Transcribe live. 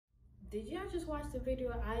Did y'all just watch the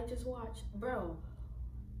video I just watched? Bro.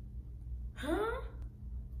 Huh?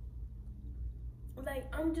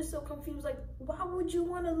 Like, I'm just so confused. Like, why would you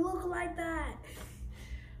want to look like that?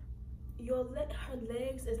 Her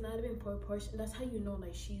legs is not even proportion. That's how you know,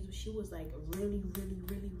 like, she was like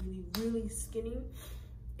really skinny,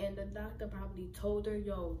 and the doctor probably told her,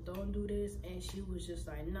 yo, don't do this, and she was just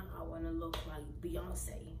like, nah, I want to look like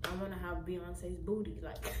Beyonce. I want to have Beyonce's booty,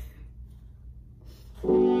 like.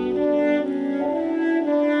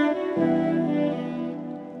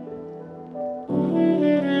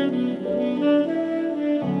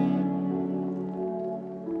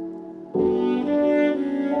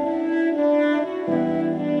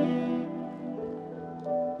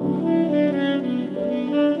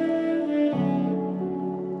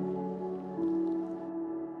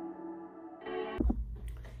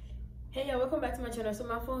 Hey y'all, welcome back to my channel. So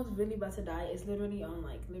my phone's really about to die. It's literally on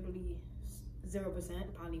like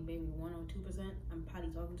 0%, probably maybe 1 or 2%. I'm probably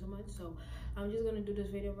talking too much, so I'm just gonna do this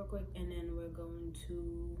video real quick, and then we're going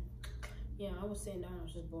to, yeah, I was sitting down, I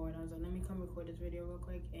was just bored. I was like, let me come record this video real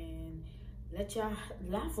quick and let y'all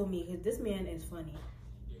laugh with me, because this man is funny.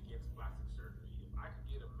 Against plastic surgery. If I could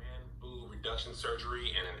get a man boob reduction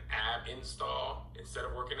surgery and an ab install instead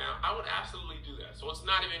of working out, I would absolutely do that. So it's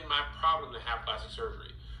not even my problem to have plastic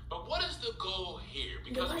surgery. But what is the goal here?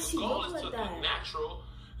 Because the goal is to look natural.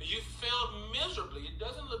 You failed miserably. It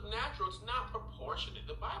doesn't look natural. It's not proportionate.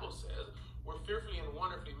 The Bible says we're fearfully and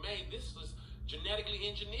wonderfully made. This was genetically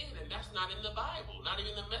engineered, and that's not in the Bible, not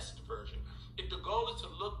even the Message version. If the goal is to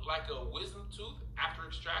look like a wisdom tooth after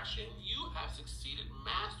extraction, you have succeeded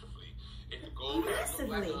masterfully. If the goal is to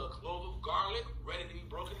look like a clove of garlic ready to be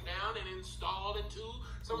broken down and installed into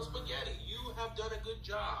some spaghetti, you have done a good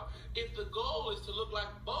job. If the goal is to look like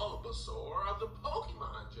Bulbasaur of the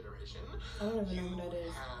Pokemon generation, I don't even know what that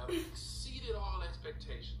is. Have exceeded all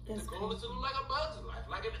expectations. If the goal is to look like a Bug's Life,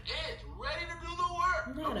 like an ant ready to do the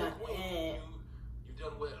work, not an ant. You've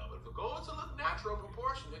done well. But if the goal is to look natural,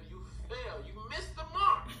 proportionate, you failed. You missed the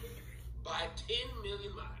mark by 10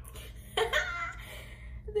 million miles.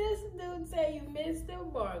 This dude said you missed the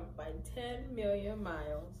mark by 10 million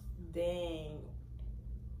miles. Dang.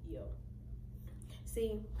 Yo.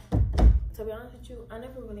 See, to be honest with you, I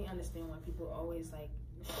never really understand why people always like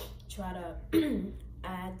try to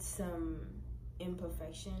add some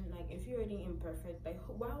imperfection. Like, if you're already imperfect, like,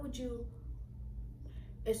 why would you?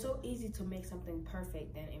 It's so easy to make something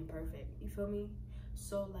perfect than imperfect. You feel me?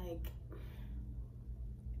 So, like,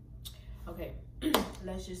 okay,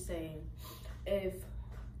 let's just say if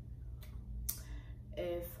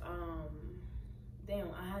damn,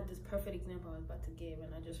 I had this perfect example I was about to give,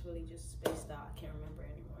 and I just really just spaced out. I can't remember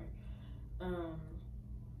anymore.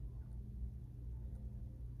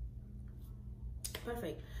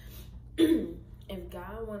 Perfect. If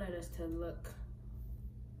God wanted us to look,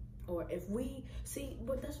 or if we see,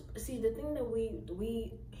 but that's, see, the thing that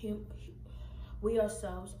we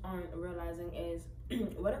ourselves aren't realizing is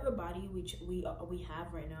whatever body we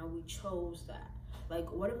have right now, we chose that. Like,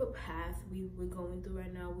 whatever path we're going through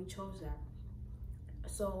right now, we chose that.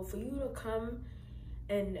 So for you to come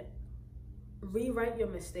and rewrite your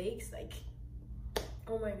mistakes, like,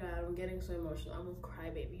 oh my God, I'm getting so emotional. I'm a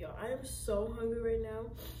crybaby, y'all. I am so hungry right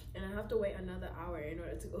now, and I have to wait another hour in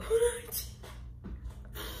order to go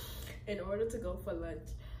for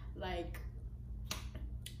lunch. Like,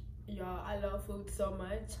 y'all, I love food so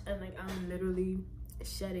much, and like, I'm literally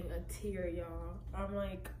shedding a tear, y'all.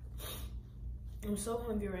 I'm so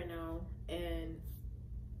hungry right now, and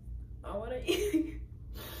I want to eat.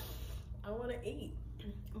 I want to eat,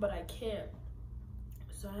 but I can't.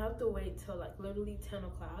 So I have to wait till like literally 10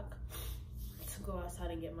 o'clock to go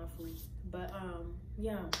outside and get my food. But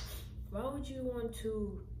yeah, why would you want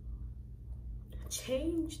to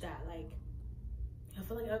change that? Like, I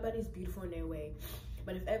feel like everybody's beautiful in their way,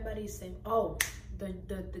 but if everybody's saying, oh, the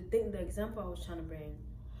example I was trying to bring,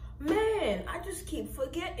 man, I just keep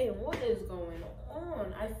forgetting what is going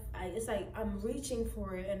on. It's like I'm reaching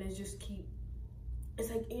for it, and it just it's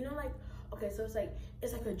like, you know, like, okay, so it's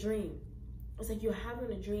like a dream. It's like you're having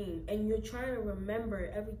a dream and you're trying to remember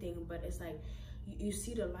everything, but it's like you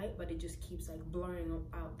see the light, but it just keeps like blurring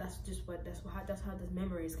out. That's how this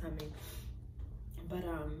memory is coming. But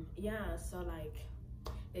yeah, so like,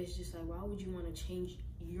 it's just like, why would you want to change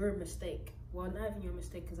your mistake? Well, not even your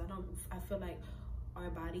mistake, because I feel like our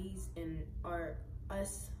bodies and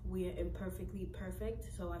we are imperfectly perfect.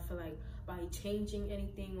 So I feel like by changing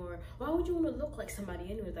anything, or why would you want to look like somebody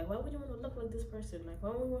anyways? Like, why would you want to look like this person? Like,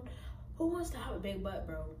 who wants to have a big butt,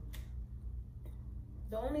 bro?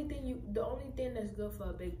 The only thing that's good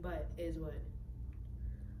for a big butt is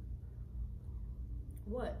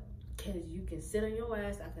what? Because you can sit on your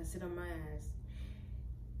ass, I can sit on my ass.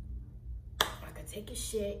 I could take a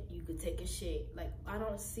shit, you could take a shit. Like, I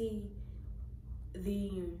don't see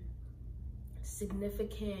the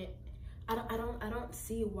significant, I don't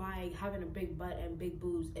see why having a big butt and big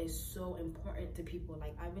boobs is so important to people.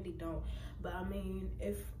 Like, I really don't. But I mean,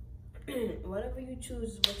 if whatever you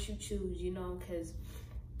choose, what you choose, you know, because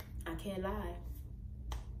I can't lie.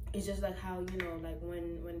 It's just like how, you know, like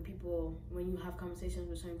when you have conversations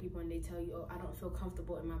with certain people and they tell you, oh, I don't feel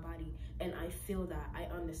comfortable in my body. And I feel that, I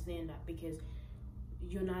understand that, because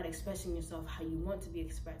you're not expressing yourself how you want to be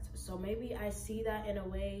expressed. So maybe I see that in a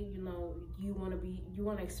way, you know, you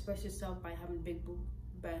want to express yourself by having big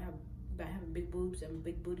boobs and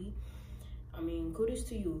big booty. I mean, kudos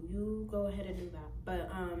to you. You go ahead and do that. But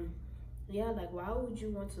yeah, like, why would you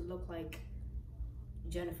want to look like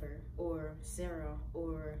Jennifer or Sarah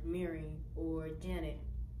or Mary or Janet?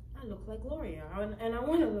 I look like Gloria, and I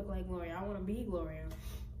want to look like Gloria. I want to be Gloria.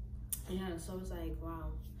 Yeah, so it's like,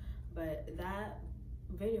 wow. But that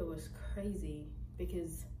video was crazy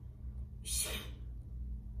because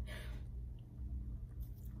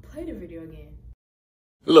play the video again.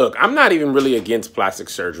 Look, I'm not even really against plastic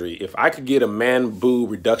surgery. If I could get a man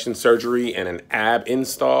boob reduction surgery and an ab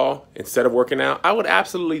install instead of working out, I would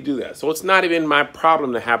absolutely do that. So it's not even my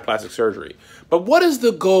problem to have plastic surgery. But what is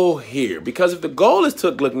the goal here? Because if the goal is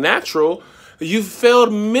to look natural, you've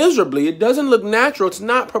failed miserably. It doesn't look natural. It's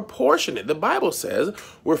not proportionate. The Bible says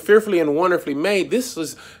we're fearfully and wonderfully made. This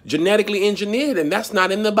is genetically engineered, and that's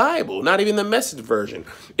not in the Bible, not even the Message version.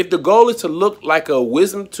 If the goal is to look like a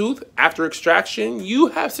wisdom tooth after extraction, you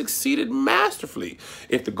have succeeded masterfully.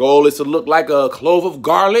 If the goal is to look like a clove of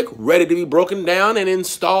garlic ready to be broken down and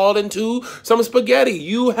installed into some spaghetti,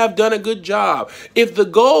 you have done a good job. If the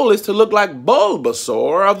goal is to look like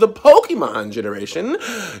Bulbasaur of the Pokemon generation,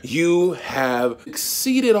 you have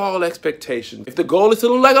exceeded all expectations. If the goal is to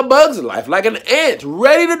look like a Bug's Life, like an ant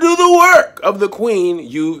ready to do the work of the queen,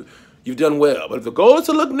 you've done well. But if the goal is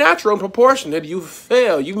to look natural and proportionate, you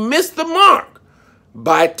fail. You missed the mark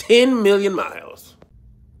by 10 million miles.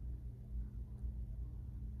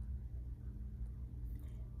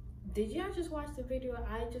 Did y'all just watch the video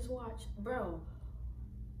I just watched? Bro.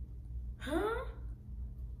 Huh?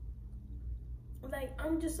 Like,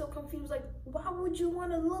 I'm just so confused. Like, why would you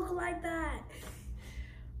want to look like that?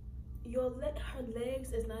 Her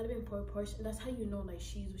legs is not even proportional. That's how you know, like,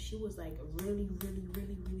 she was like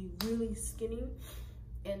really skinny.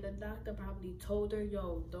 And the doctor probably told her,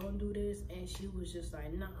 yo, don't do this. And she was just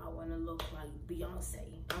like, nah, I want to look like Beyonce.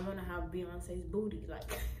 I want to have Beyonce's booty.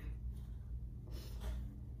 Like,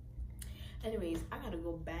 anyways, I got to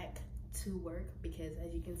go back to work because,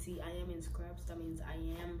 as you can see, I am in scrubs. That means I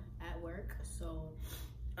am at work. So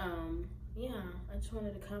yeah, I just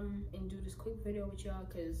wanted to come and do this quick video with y'all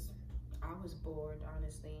because I was bored,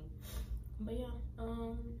 honestly. But yeah,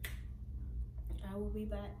 I will be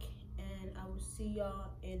back and I will see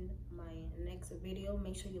y'all in my next video.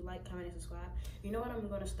 Make sure you like, comment, and subscribe. You know what I'm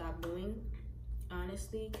gonna stop doing,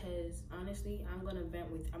 honestly, because honestly, I'm gonna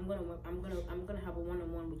have a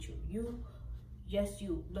one-on-one with you. Yes,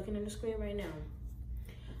 you looking at the screen right now.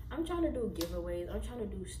 I'm trying to do giveaways. I'm trying to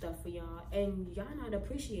do stuff for y'all, and y'all not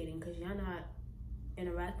appreciating because y'all not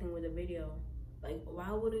interacting with the video. Like,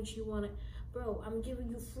 why wouldn't you want to? Bro, I'm giving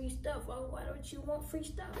you free stuff. Why don't you want free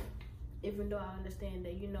stuff? Even though I understand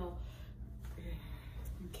that, you know,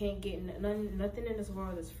 you can't get nothing in this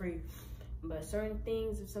world is free. But certain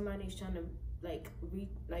things, if somebody's trying to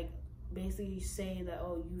basically say that,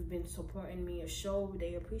 oh, you've been supporting me or show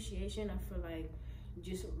their appreciation, I feel like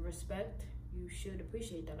just respect. You should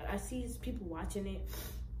appreciate that. Like, I see people watching it.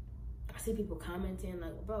 I see people commenting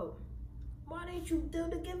like, bro, why didn't you do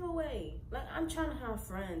the giveaway? Like, I'm trying to have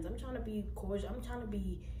friends. I'm trying to be cordial. I'm trying to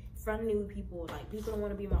be friendly with people. Like, people don't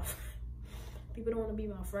want to be my friend. People don't want to be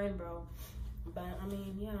my friend, bro. But I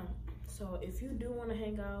mean, yeah. So if you do want to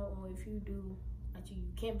hang out, or if you do, actually,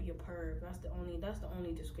 you can't be a perv. That's the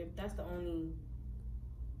only description. That's the only.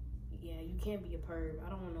 Yeah, you can't be a perv. I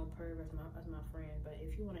don't want no perv as my friend. But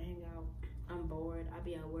if you want to hang out, I'm bored. I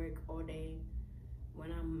be at work all day.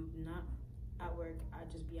 When I'm not at work, I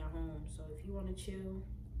just be at home. So if you want to chill,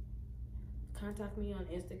 contact me on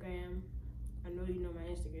Instagram. I know you know my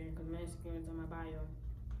Instagram because my Instagram is on my bio.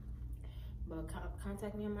 But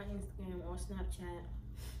contact me on my Instagram or Snapchat,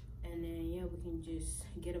 and then yeah, we can just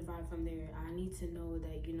get a vibe from there. I need to know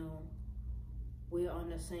that, you know, we're on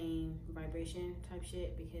the same vibration type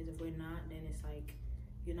shit, because if we're not, then it's like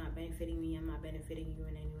you're not benefiting me, I'm not benefiting you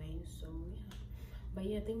in any way. So yeah. But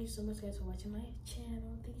yeah, thank you so much, guys, for watching my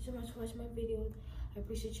channel. Thank you so much for watching my videos. I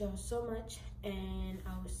appreciate y'all so much, and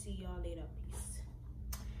I will see y'all later. Peace.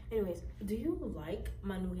 Anyways, do you like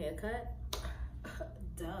my new haircut?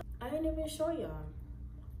 Duh. I didn't even show y'all.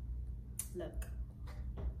 Look.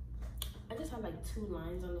 I just have like 2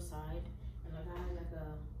 lines on the side. And like I had like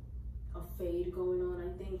a fade going on,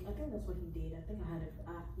 I think that's what he did. I think I had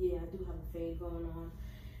yeah, I do have a fade going on.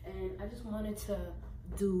 And I just wanted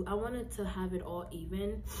to have it all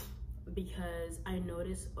even, because I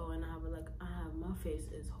noticed, and my face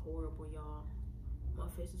is horrible, y'all. My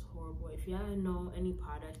face is horrible. If y'all know any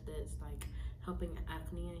product that's like helping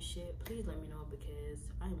acne and shit, please let me know, because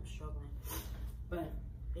I am struggling. But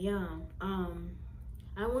yeah,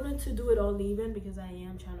 I wanted to do it all even because I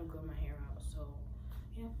am trying to grow my hair out. So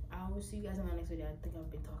yeah, I will see you guys in my next video. I think I've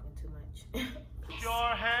been talking too much. Put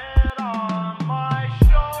your head on my